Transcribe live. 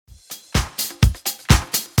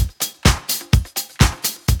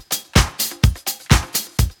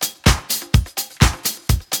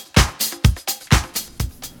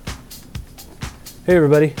Hey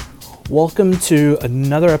everybody, welcome to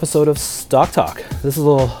another episode of Stock Talk. This is a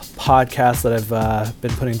little podcast that I've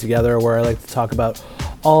been putting together where I like to talk about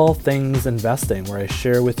all things investing, where I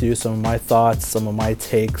share with you some of my thoughts, some of my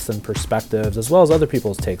takes and perspectives, as well as other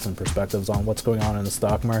people's takes and perspectives on what's going on in the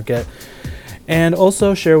stock market, and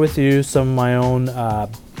also share with you some of my own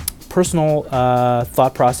personal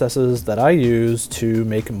thought processes that I use to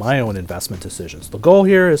make my own investment decisions. The goal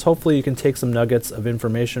here is hopefully you can take some nuggets of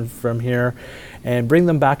information from here and bring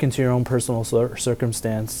them back into your own personal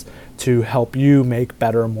circumstance to help you make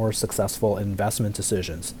better, more successful investment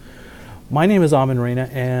decisions. My name is Amin Reina,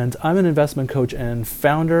 and I'm an investment coach and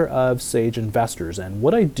founder of Sage Investors. And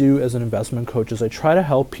what I do as an investment coach is I try to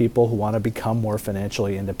help people who want to become more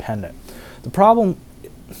financially independent. The problem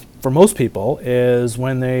for most people is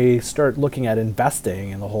when they start looking at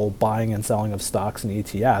investing and the whole buying and selling of stocks and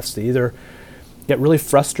ETFs, they either get really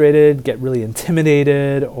frustrated, get really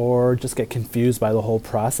intimidated, or just get confused by the whole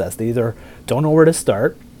process. They either don't know where to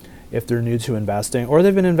start if they're new to investing, or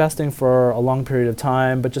they've been investing for a long period of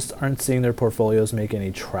time but just aren't seeing their portfolios make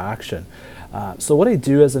any traction. So what I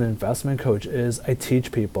do as an investment coach is I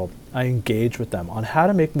teach people, I engage with them on how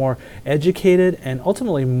to make more educated and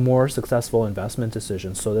ultimately more successful investment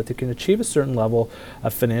decisions so that they can achieve a certain level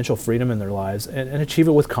of financial freedom in their lives and achieve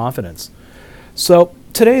it with confidence. So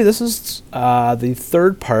today, this is the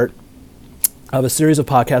third part of a series of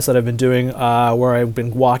podcasts that I've been doing where I've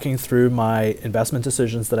been walking through my investment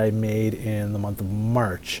decisions that I made in the month of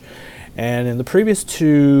March. And in the previous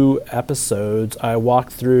two episodes, I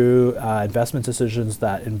walked through investment decisions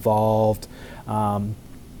that involved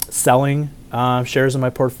selling shares in my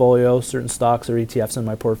portfolio, certain stocks or ETFs in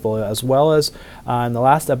my portfolio, as well as in the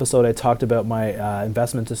last episode, I talked about my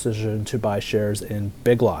investment decision to buy shares in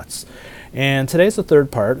Big Lots. And today's the third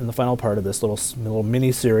part and the final part of this little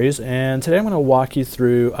mini series. And today I'm going to walk you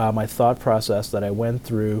through my thought process that I went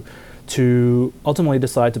through to ultimately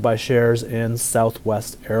decide to buy shares in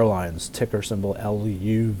Southwest Airlines, ticker symbol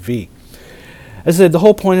LUV. As I said, the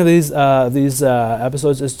whole point of these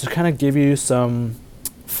episodes is to kind of give you some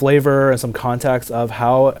flavor and some context of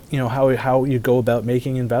how you go about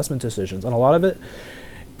making investment decisions. And a lot of it,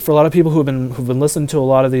 for a lot of people who've been listening to a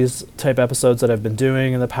lot of these type episodes that I've been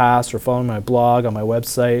doing in the past or following my blog on my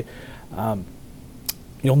website,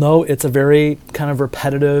 you'll know it's a very kind of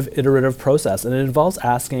repetitive, iterative process, and it involves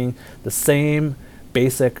asking the same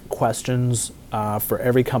basic questions for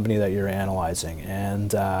every company that you're analyzing.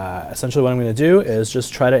 And essentially what I'm going to do is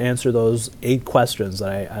just try to answer those 8 questions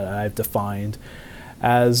that I've defined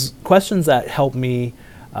as questions that help me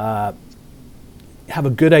have a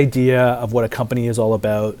good idea of what a company is all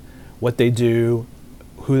about, what they do,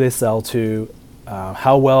 who they sell to,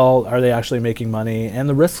 how well are they actually making money, and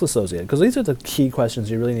the risks associated. Because these are the key questions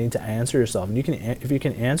you really need to answer yourself. And if you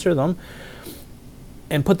can answer them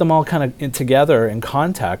and put them all kind of together in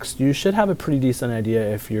context, you should have a pretty decent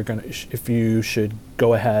idea if you should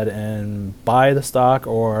go ahead and buy the stock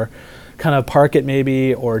or kind of park it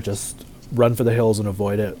maybe, or just run for the hills and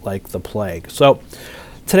avoid it like the plague. So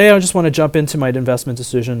today I just want to jump into my investment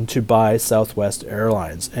decision to buy Southwest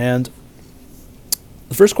Airlines. And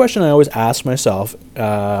the first question I always ask myself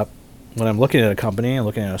when I'm looking at a company and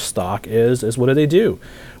looking at a stock is what do they do?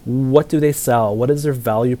 What do they sell? What is their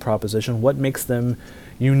value proposition? What makes them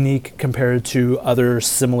unique compared to other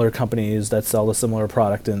similar companies that sell a similar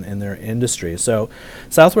product in their industry? So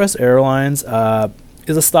Southwest Airlines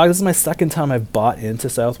is a stock. This is my second time I've bought into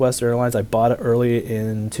Southwest Airlines. I bought it early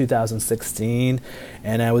in 2016,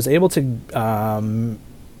 and I was able to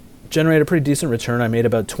generate a pretty decent return. I made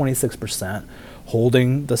about 26%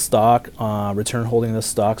 holding the stock, holding the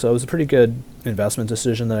stock. So it was a pretty good investment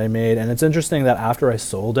decision that I made. And it's interesting that after I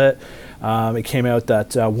sold it, it came out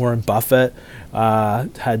that Warren Buffett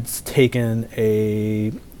had taken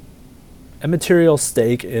a material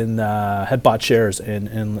stake in, had bought shares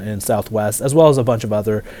in Southwest, as well as a bunch of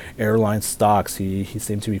other airline stocks. He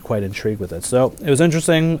seemed to be quite intrigued with it. So it was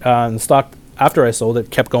interesting. The stock, after I sold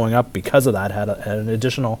it, kept going up because of that, had an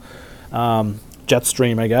additional jet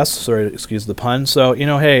stream, I guess. Sorry, excuse the pun. So,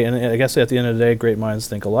 hey, and I guess at the end of the day, great minds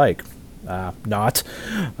think alike. Not.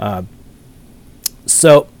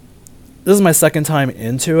 So this is my second time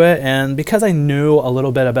into it, and because I knew a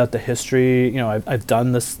little bit about the history, I've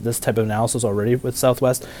done this type of analysis already with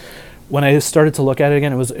Southwest. When I started to look at it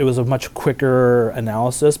again, it was a much quicker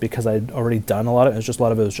analysis because I'd already done a lot of it. A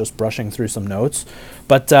lot of it was just brushing through some notes.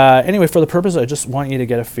 But anyway, for the purpose, I just want you to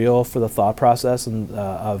get a feel for the thought process and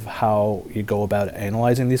of how you go about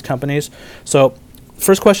analyzing these companies. So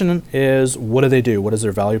first question is, what do they do? What is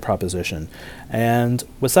their value proposition? And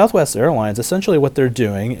with Southwest Airlines, essentially what they're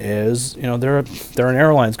doing is, they're an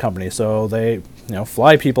airlines company, so they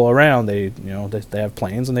fly people around. They have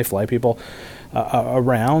planes and they fly people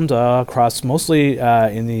around across mostly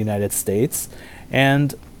in the United States.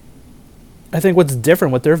 And I think what's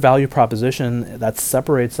different with their value proposition that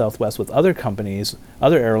separates Southwest with other companies,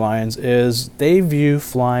 other airlines, is they view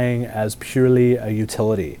flying as purely a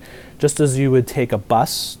utility. Just as you would take a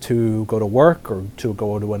bus to go to work or to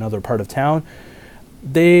go to another part of town,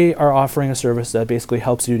 they are offering a service that basically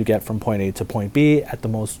helps you to get from point A to point B at the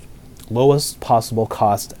lowest possible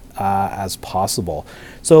cost as possible.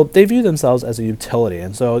 So they view themselves as a utility,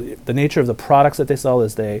 and so the nature of the products that they sell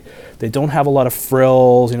is they don't have a lot of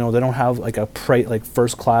frills. They don't have like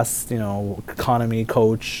first class, economy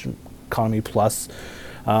coach, economy plus,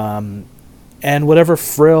 and whatever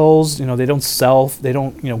frills, they don't sell. They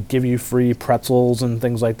don't give you free pretzels and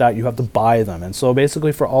things like that. You have to buy them, and so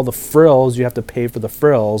basically for all the frills, you have to pay for the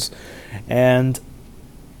frills, and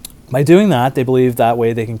by doing that, they believe that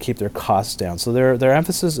way they can keep their costs down. So their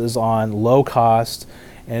emphasis is on low cost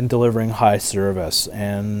and delivering high service,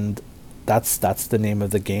 and that's the name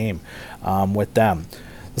of the game with them.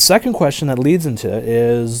 The second question that leads into it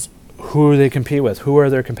is, who do they compete with? Who are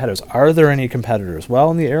their competitors? Are there any competitors? Well,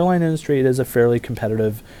 in the airline industry, it is a fairly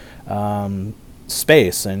competitive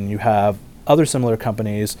space, and you have other similar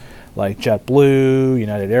companies like JetBlue,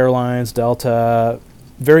 United Airlines, Delta,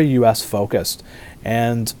 very U.S. focused.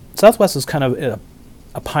 And Southwest is kind of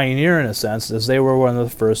a pioneer in a sense, as they were one of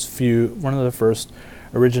the first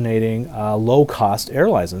originating low-cost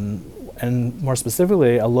airlines, and more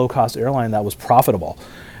specifically, a low-cost airline that was profitable.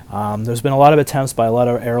 There's been a lot of attempts by a lot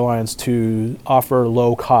of airlines to offer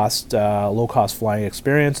low-cost flying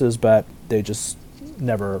experiences, but they just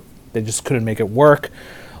couldn't make it work.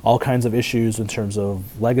 All kinds of issues in terms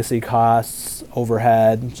of legacy costs,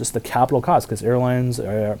 overhead, just the capital costs, because airlines,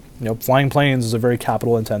 flying planes is a very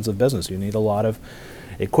capital-intensive business. You need a lot of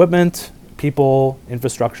equipment, people,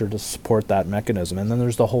 infrastructure to support that mechanism. And then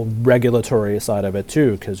there's the whole regulatory side of it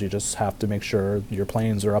too, because you just have to make sure your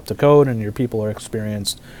planes are up to code and your people are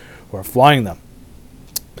experienced who are flying them.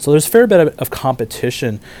 So there's a fair bit of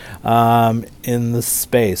competition in the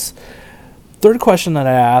space. Third question that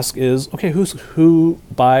I ask is, okay, who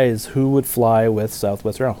would fly with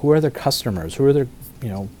Southwest Airlines? Who are their customers? Who are their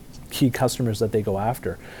key customers that they go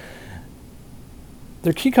after?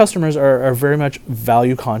 Their key customers are very much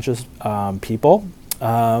value conscious people.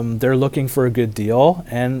 They're looking for a good deal,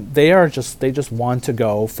 and they just want to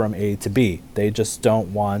go from A to B. They just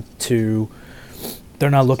don't want to. They're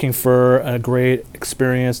not looking for a great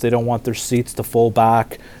experience. They don't want their seats to fold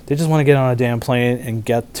back. They just want to get on a damn plane and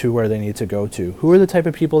get to where they need to go to. Who are the type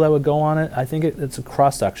of people that would go on it? I think it's a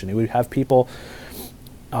cross-section. You would have people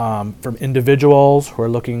from individuals who are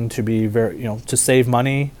looking to be to save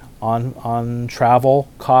money on travel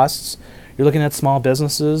costs. You're looking at small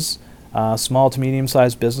businesses, small to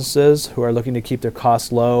medium-sized businesses who are looking to keep their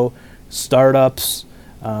costs low, startups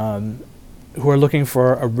who are looking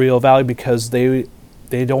for a real value because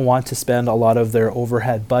they don't want to spend a lot of their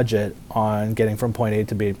overhead budget on getting from point A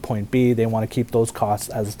to point B. They want to keep those costs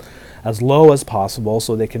as low as possible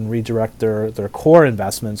so they can redirect their core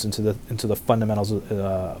investments into the fundamentals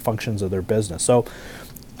functions of their business. So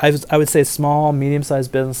I would say small,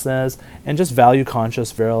 medium-sized businesses and just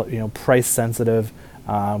value-conscious, very price-sensitive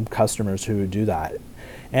customers who do that.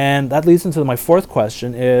 And that leads into my fourth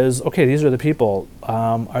question is, okay, these are the people.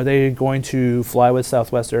 Are they going to fly with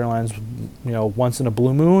Southwest Airlines, once in a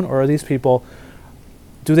blue moon, or are these people,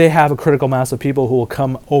 do they have a critical mass of people who will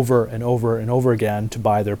come over and over and over again to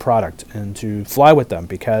buy their product and to fly with them?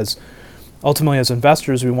 Because ultimately, as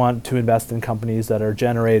investors, we want to invest in companies that are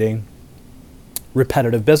generating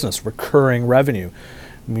repetitive business, recurring revenue.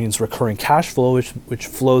 It means recurring cash flow, which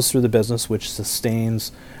flows through the business, which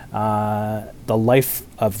sustains the life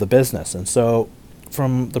of the business. And so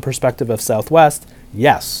from the perspective of Southwest,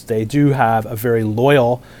 yes, they do have a very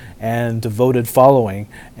loyal and devoted following,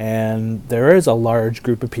 and there is a large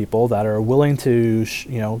group of people that are willing to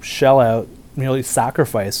shell out, really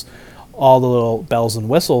sacrifice all the little bells and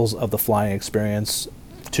whistles of the flying experience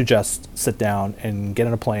to just sit down and get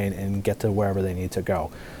in a plane and get to wherever they need to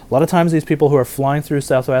go. A lot of times these people who are flying through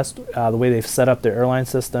Southwest, the way they've set up their airline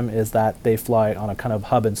system is that they fly on a kind of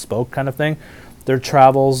hub and spoke kind of thing. Their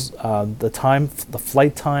travels, the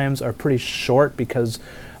flight times are pretty short because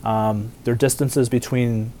their distances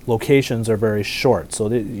between locations are very short. So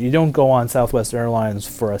you don't go on Southwest Airlines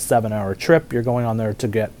for a 7-hour trip. You're going on there to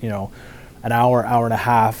get, an hour, hour and a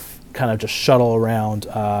half, kind of just shuttle around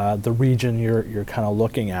the region you're kind of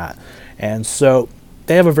looking at. And so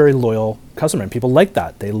they have a very loyal customer, and people like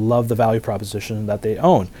that. They love the value proposition that they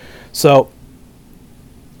own. So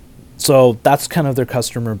that's kind of their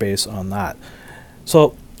customer base on that.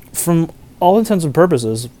 So from all intents and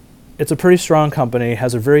purposes, it's a pretty strong company,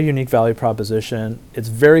 has a very unique value proposition. It's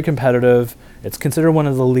very competitive. It's considered one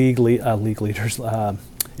of the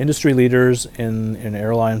industry leaders in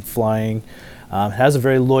airline flying. Has a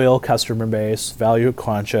very loyal customer base, value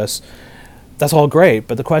conscious. That's all great,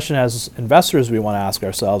 but the question as investors we want to ask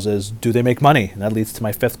ourselves is, do they make money? And that leads to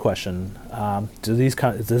my fifth question. Does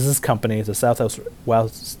this company, the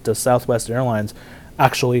Southwest Airlines,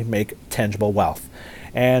 actually make tangible wealth?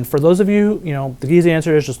 And for those of you, the easy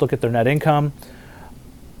answer is just look at their net income.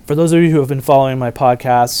 For those of you who have been following my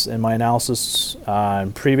podcasts and my analysis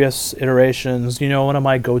in previous iterations, one of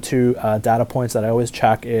my go-to data points that I always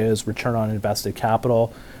check is return on invested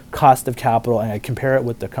capital, cost of capital, and I compare it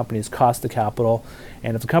with the company's cost of capital.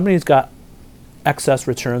 And if the company's got excess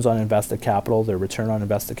returns on invested capital, their return on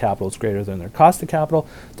invested capital is greater than their cost of capital,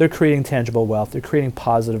 they're creating tangible wealth, they're creating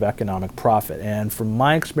positive economic profit. And from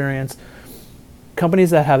my experience, companies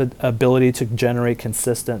that have an ability to generate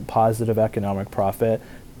consistent positive economic profit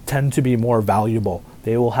tend to be more valuable.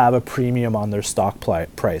 They will have a premium on their stock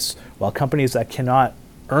price, while companies that cannot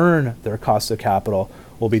earn their cost of capital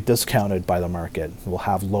will be discounted by the market, will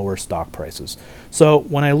have lower stock prices. So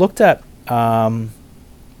when I looked at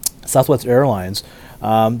Southwest Airlines,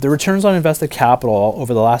 the returns on invested capital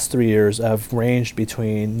over the last 3 years have ranged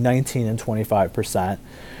between 19 and 25%.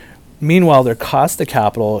 Meanwhile, their cost of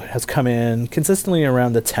capital has come in consistently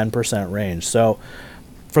around the 10% range. So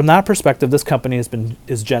from that perspective, this company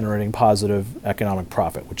is generating positive economic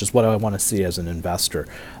profit, which is what I want to see as an investor.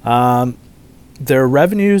 Their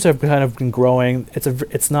revenues have kind of been growing.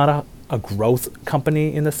 It's not a growth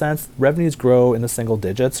company in the sense. Revenues grow in the single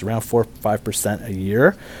digits, around 4 or 5% a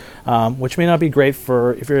year, which may not be great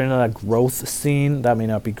for if you're in a growth scene. That may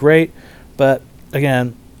not be great, but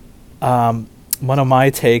again, one of my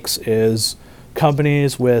takes is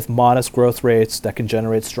companies with modest growth rates that can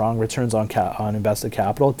generate strong returns on invested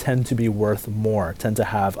capital tend to be worth more, tend to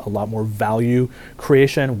have a lot more value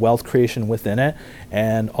creation, wealth creation within it,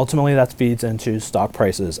 and ultimately that feeds into stock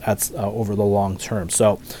prices over the long term.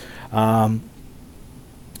 So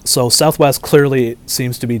Southwest clearly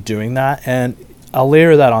seems to be doing that, and I'll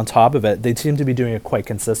layer that on top of it. They seem to be doing it quite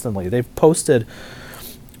consistently. They've posted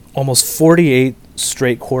almost 48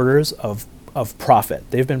 straight quarters of profit.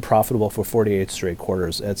 They've been profitable for 48 straight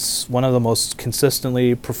quarters. It's one of the most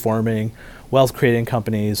consistently performing wealth creating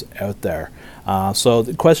companies out there. So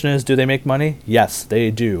the question is, do they make money? Yes,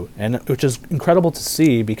 they do, and which is incredible to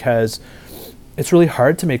see because it's really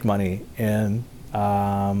hard to make money in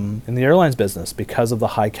the airlines business because of the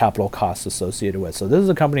high capital costs associated with. So this is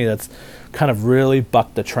a company that's kind of really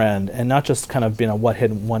bucked the trend and not just kind of been a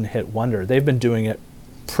one-hit wonder. They've been doing it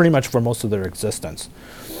pretty much for most of their existence.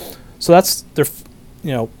 So that's their,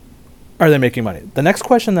 are they making money? The next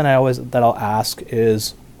question that I'll ask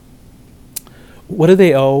is, what do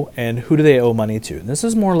they owe and who do they owe money to? And this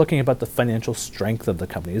is more looking about the financial strength of the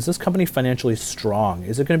company. Is this company financially strong?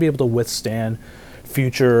 Is it going to be able to withstand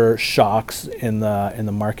future shocks in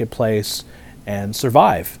the marketplace and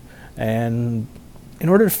survive? And in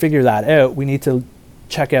order to figure that out, we need to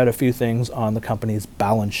check out a few things on the company's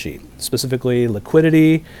balance sheet, specifically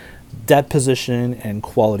liquidity, debt position, and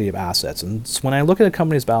quality of assets. And so when I look at a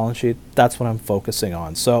company's balance sheet, that's what I'm focusing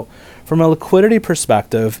on. So from a liquidity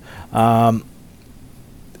perspective,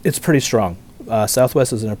 it's pretty strong.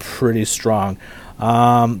 Southwest is in a pretty strong.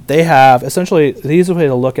 They have essentially, the easy way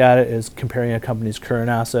to look at it is comparing a company's current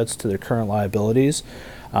assets to their current liabilities,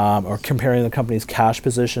 or comparing the company's cash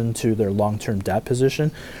position to their long-term debt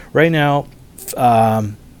position. Right now,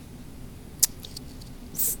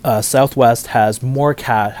 Southwest has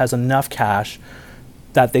enough cash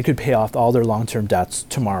that they could pay off all their long-term debts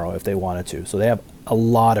tomorrow if they wanted to. So they have a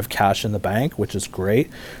lot of cash in the bank, which is great.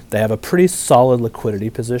 They have a pretty solid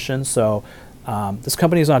liquidity position. So this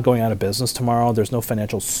company is not going out of business tomorrow. There's no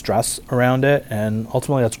financial stress around it. And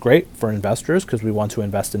ultimately, that's great for investors because we want to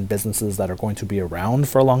invest in businesses that are going to be around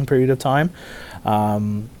for a long period of time.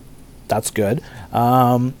 That's good.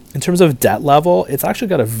 In terms of debt level, it's actually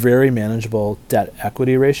got a very manageable debt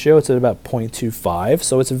equity ratio. It's at about 0.25,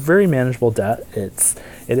 so it's a very manageable debt. It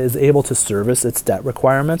is able to service its debt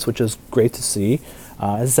requirements, which is great to see.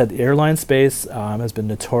 As I said, the airline space has been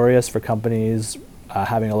notorious for companies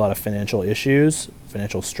having a lot of financial issues.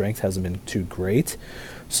 Financial strength hasn't been too great.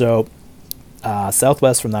 So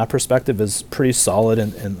Southwest, from that perspective, is pretty solid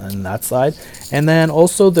in that side. And then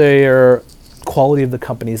also their quality of the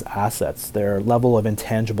company's assets, their level of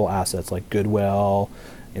intangible assets like goodwill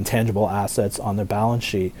intangible assets on their balance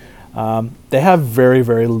sheet. They have very,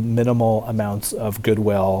 very minimal amounts of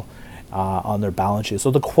goodwill on their balance sheet.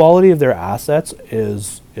 So the quality of their assets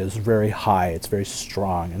is very high. It's very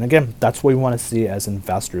strong. And again, that's what we want to see as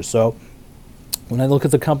investors. So when I look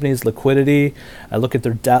at the company's liquidity, I look at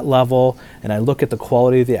their debt level, and I look at the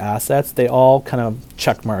quality of the assets, they all kind of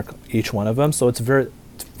check mark each one of them. So it's very,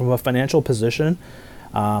 from a financial position,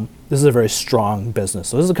 this is a very strong business.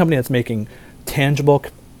 So this is a company that's making tangible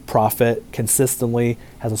profit consistently,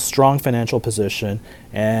 has a strong financial position,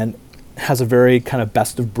 and has a very kind of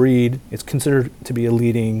best of breed. It's considered to be a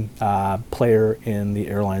leading player in the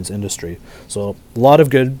airlines industry. So a lot of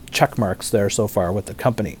good check marks there so far with the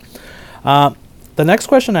company. The next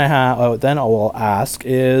question I have, then I will ask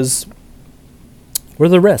is, what are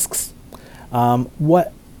the risks?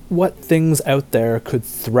 What things out there could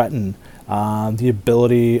threaten the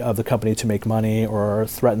ability of the company to make money or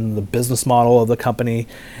threaten the business model of the company?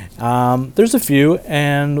 There's a few,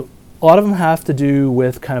 and a lot of them have to do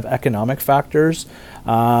with kind of economic factors.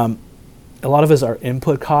 A lot of it are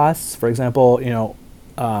input costs. For example,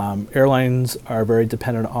 airlines are very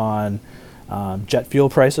dependent on jet fuel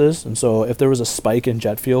prices, and so if there was a spike in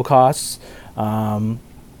jet fuel costs,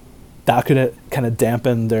 that could kind of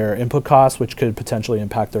dampen their input costs, which could potentially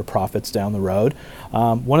impact their profits down the road.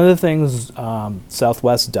 One of the things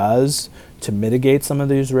Southwest does to mitigate some of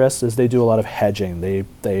these risks is they do a lot of hedging.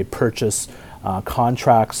 They purchase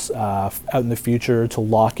contracts out in the future to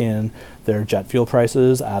lock in their jet fuel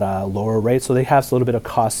prices at a lower rate, so they have a little bit of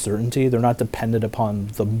cost certainty. They're not dependent upon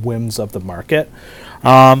the whims of the market.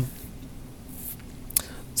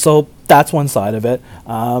 So that's one side of it.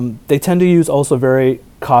 They tend to use also very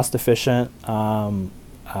cost-efficient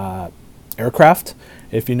aircraft.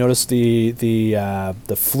 If you notice the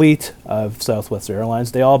fleet of Southwest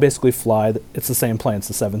Airlines, they all basically fly. It's the same plane. It's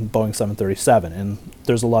the Boeing 737, and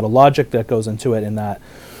there's a lot of logic that goes into it in that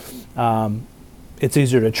it's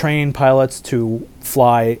easier to train pilots to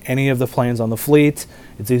fly any of the planes on the fleet.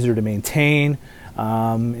 It's easier to maintain.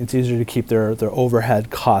 It's easier to keep their overhead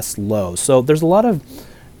costs low. So there's a lot of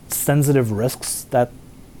sensitive risks that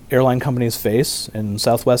airline companies face, and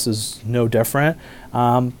Southwest is no different.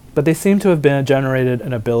 But they seem to have generated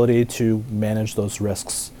an ability to manage those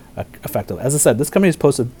risks effectively. As I said, this company has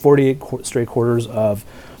posted 48 straight quarters of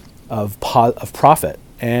profit,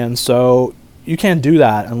 and so you can't do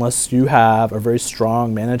that unless you have a very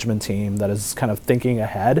strong management team that is kind of thinking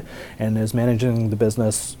ahead and is managing the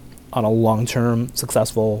business on a long-term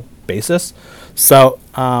successful basis. So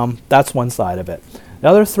that's one side of it. The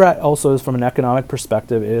other threat also is from an economic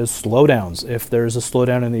perspective is slowdowns. If there's a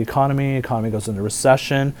slowdown in the economy goes into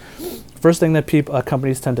recession, first thing that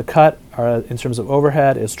companies tend to cut in terms of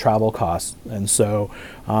overhead is travel costs. And so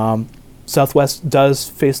Southwest does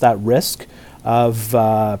face that risk of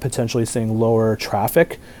potentially seeing lower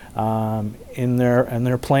traffic in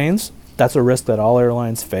their planes. That's a risk that all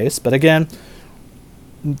airlines face. But again,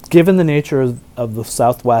 given the nature of the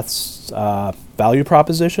Southwest's value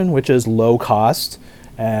proposition, which is low cost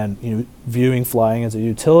and viewing flying as a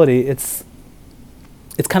utility, it's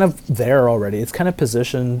kind of there already. It's kind of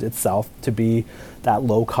positioned itself to be that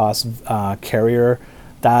low cost carrier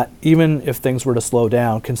that even if things were to slow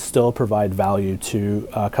down can still provide value to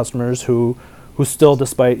customers who still,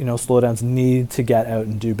 despite slowdowns, need to get out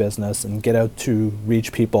and do business and get out to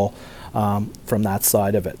reach people from that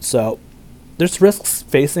side of it. So there's risks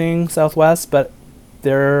facing Southwest, but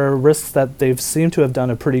there are risks that they've seemed to have done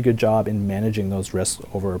a pretty good job in managing those risks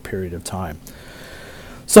over a period of time.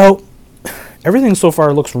 So everything so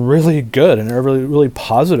far looks really good and really, really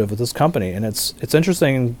positive with this company. And it's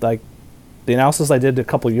interesting, like the analysis I did a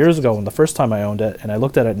couple years ago when the first time I owned it, and I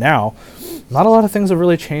looked at it now, not a lot of things have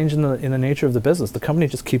really changed in the nature of the business. The company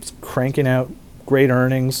just keeps cranking out great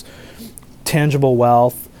earnings, tangible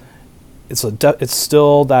wealth. It's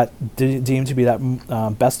still that deemed to be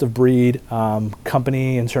that best of breed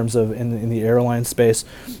company in terms of in the airline space.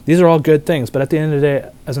 These are all good things, but at the end of the day,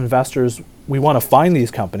 as investors, we want to find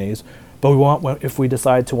these companies, but if we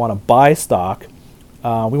decide to want to buy stock,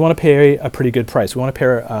 we want to pay a pretty good price. We want to pay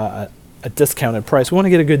a discounted price. We want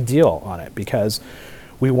to get a good deal on it because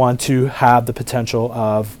we want to have the potential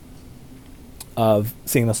of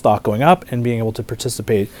seeing the stock going up and being able to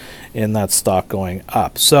participate in that stock going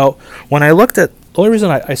up. So when I looked at, the only reason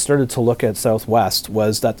I started to look at Southwest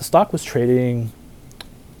was that the stock was trading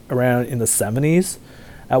around in the 70s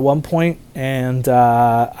at one point, and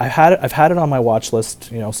I've had it on my watch list,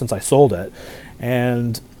 since I sold it,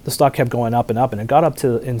 and the stock kept going up and up, and it got up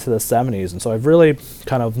into the 70s, and so I've really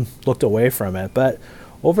kind of looked away from it. But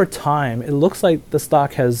over time, it looks like the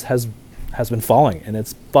stock has been falling, and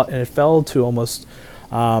it fell to almost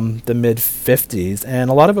the mid 50s, and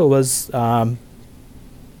a lot of it was, I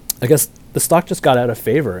guess, the stock just got out of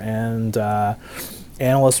favor, and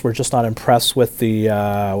analysts were just not impressed with the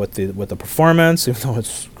performance, even though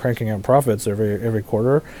it's cranking out profits every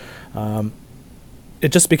quarter.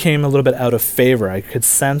 It just became a little bit out of favor. I could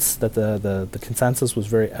sense that the consensus was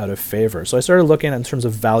very out of favor. So I started looking at in terms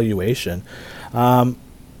of valuation. And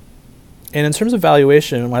in terms of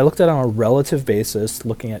valuation, when I looked at it on a relative basis,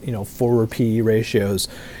 looking at forward PE ratios,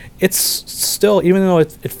 it's still, even though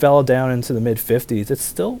it fell down into the mid 50s, it's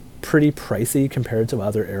still pretty pricey compared to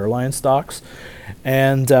other airline stocks.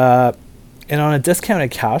 And on a discounted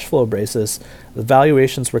cash flow basis, the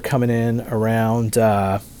valuations were coming in around.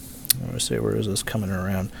 Let me see, where is this coming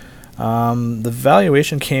around? The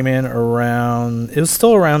valuation came in around, it was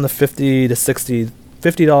still around the $50 to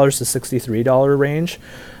 $63 range.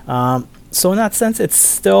 So in that sense, it's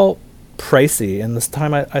still pricey. And this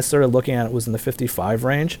time I started looking at it was in the 55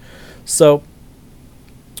 range. So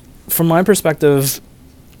from my perspective,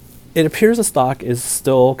 it appears the stock is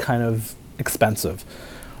still kind of expensive.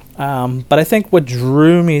 But I think what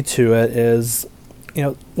drew me to it is,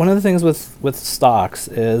 one of the things with stocks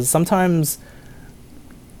is sometimes,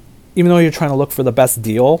 even though you're trying to look for the best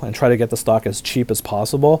deal and try to get the stock as cheap as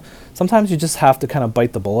possible, sometimes you just have to kind of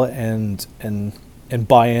bite the bullet and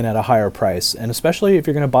buy in at a higher price. And especially if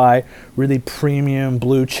you're going to buy really premium,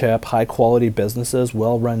 blue chip, high quality businesses,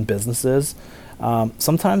 well-run businesses,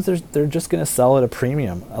 sometimes they're just going to sell at a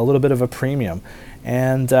premium, a little bit of a premium.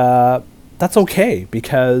 And that's okay,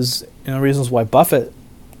 because reasons why Buffett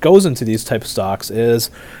goes into these type of stocks is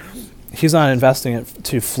he's not investing it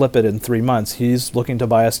to flip it in 3 months. He's looking to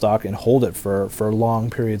buy a stock and hold it for long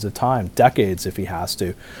periods of time, decades if he has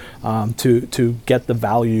to get the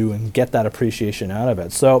value and get that appreciation out of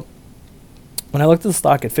it. So when I looked at the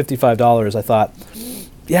stock at $55, I thought,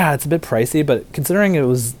 yeah, it's a bit pricey, but considering it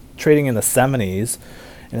was trading in the 70s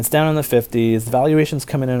and it's down in the 50s, the valuation's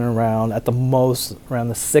coming in around, at the most, around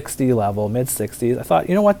the 60 level, mid 60s. I thought,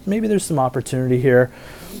 what, maybe there's some opportunity here.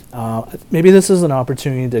 Maybe this is an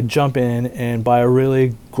opportunity to jump in and buy a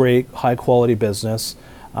really great, high quality business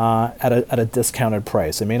at a discounted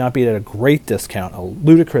price. It may not be at a great discount, a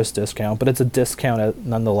ludicrous discount, but it's a discount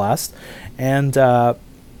nonetheless, and hold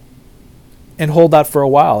that for a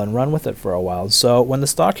while and run with it for a while. So when the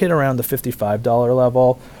stock hit around the $55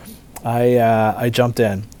 level, I jumped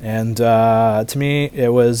in, and to me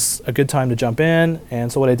it was a good time to jump in.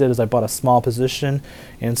 And so what I did is I bought a small position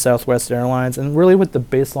in Southwest Airlines, and really with the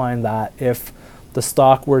baseline that if the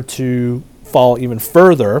stock were to fall even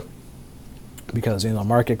further because the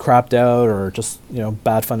market crapped out, or just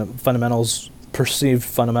bad fundamentals, perceived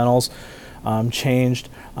fundamentals changed,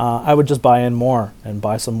 I would just buy in more and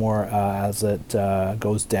buy some more as it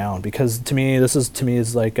goes down, because to me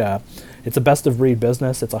is like it's a best of breed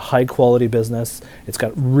business. It's a high quality business. It's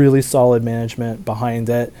got really solid management behind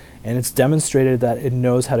it, and it's demonstrated that it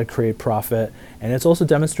knows how to create profit, and it's also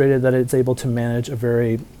demonstrated that it's able to manage a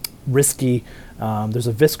very risky,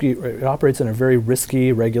 it operates in a very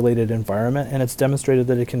risky regulated environment, and it's demonstrated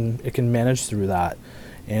that it can manage through that.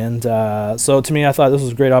 And so to me, I thought this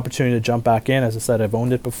was a great opportunity to jump back in. As I said, I've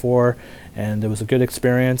owned it before, and it was a good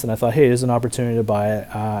experience. And I thought, hey, there's an opportunity to buy it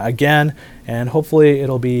again, and hopefully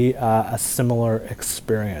it'll be a similar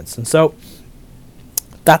experience. And so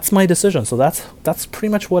that's my decision. So that's pretty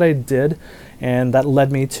much what I did, and that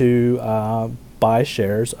led me to buy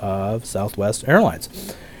shares of Southwest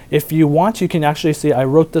Airlines. If you want, you can actually see, I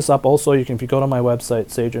wrote this up also. If you go to my website,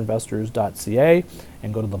 sageinvestors.ca,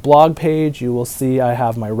 and go to the blog page, you will see I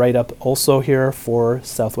have my write-up also here for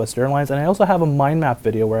Southwest Airlines. And I also have a mind map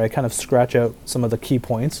video where I kind of scratch out some of the key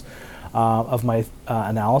points of my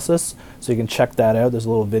analysis. So you can check that out. There's a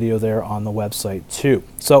little video there on the website too.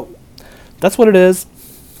 So that's what it is.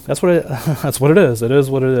 That's what it is. It is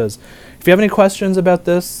what it is. If you have any questions about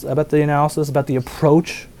this, about the analysis, about the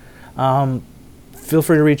approach, feel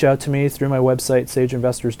free to reach out to me through my website,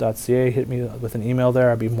 sageinvestors.ca. Hit me with an email there.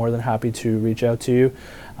 I'd be more than happy to reach out to you.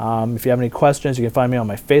 If you have any questions, you can find me on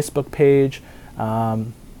my Facebook page,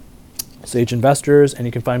 Sage Investors, and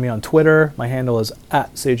you can find me on Twitter. My handle is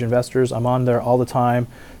 @SageInvestors. I'm on there all the time,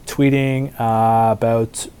 tweeting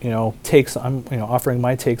about takes. I'm offering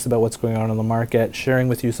my takes about what's going on in the market, sharing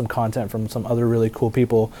with you some content from some other really cool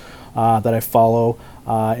people that I follow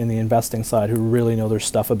in the investing side who really know their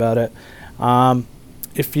stuff about it.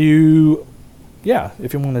 If you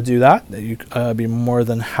want to do that, I'd be more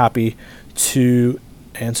than happy to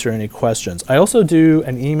answer any questions. I also do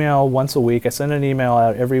an email once a week. I send an email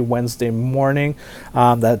out every Wednesday morning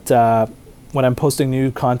that when I'm posting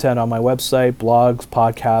new content on my website, blogs,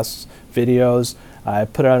 podcasts, videos, I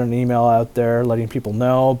put out an email out there letting people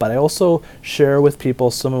know, but I also share with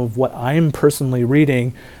people some of what I'm personally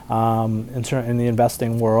reading in the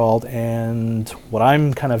investing world and what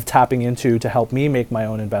I'm kind of tapping into to help me make my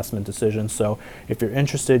own investment decisions. So if you're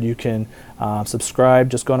interested, you can subscribe.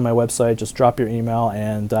 Just go to my website, just drop your email,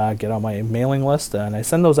 and get on my mailing list. And I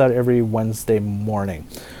send those out every Wednesday morning.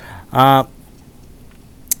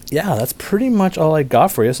 Yeah, that's pretty much all I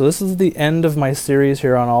got for you. So this is the end of my series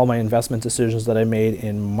here on all my investment decisions that I made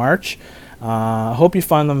in March. I hope you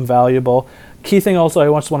find them valuable. Key thing also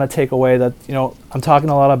I just want to take away that, I'm talking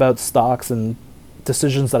a lot about stocks and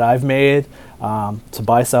decisions that I've made to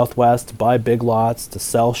buy Southwest, to buy big lots, to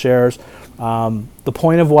sell shares. The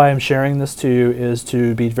point of why I'm sharing this to you is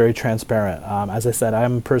to be very transparent. As I said,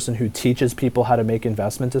 I'm a person who teaches people how to make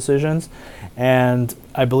investment decisions, and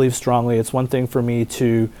I believe strongly it's one thing for me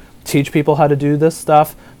to teach people how to do this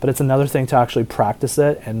stuff, but it's another thing to actually practice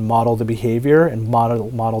it and model the behavior and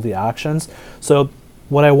model the actions. So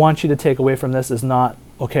what I want you to take away from this is not,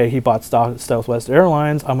 okay, he bought Southwest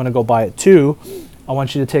Airlines, I'm going to go buy it too. I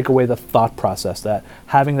want you to take away the thought process, that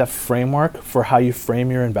having that framework for how you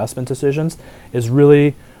frame your investment decisions is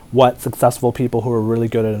really what successful people who are really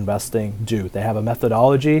good at investing do. They have a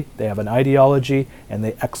methodology, they have an ideology, and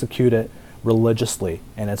they execute it religiously.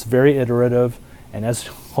 And it's very iterative, and as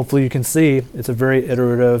hopefully you can see, it's a very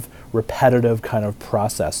iterative, repetitive kind of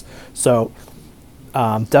process. So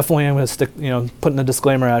definitely I'm going to stick, putting a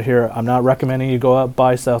disclaimer out here. I'm not recommending you go out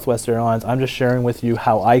buy Southwest Airlines. I'm just sharing with you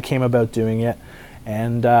how I came about doing it,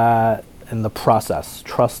 and the process.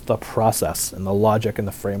 Trust the process, and the logic and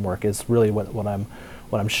the framework is really what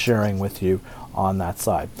I'm sharing with you on that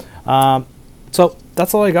side. So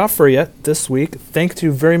that's all I got for you this week. Thank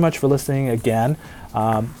you very much for listening again.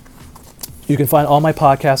 You can find all my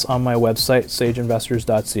podcasts on my website,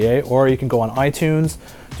 sageinvestors.ca, or you can go on iTunes,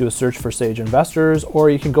 do a search for Sage Investors, or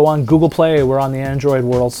you can go on Google Play. We're on the Android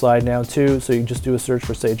world side now too, so you can just do a search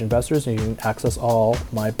for Sage Investors and you can access all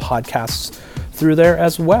my podcasts through there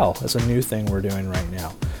as well. As a new thing we're doing right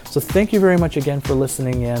now. So thank you very much again for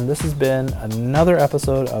listening in. This has been another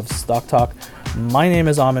episode of Stock Talk. My name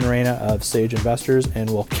is Amin Reina of Sage Investors, and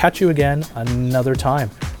we'll catch you again another time.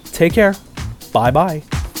 Take care.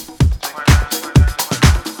 Bye-bye.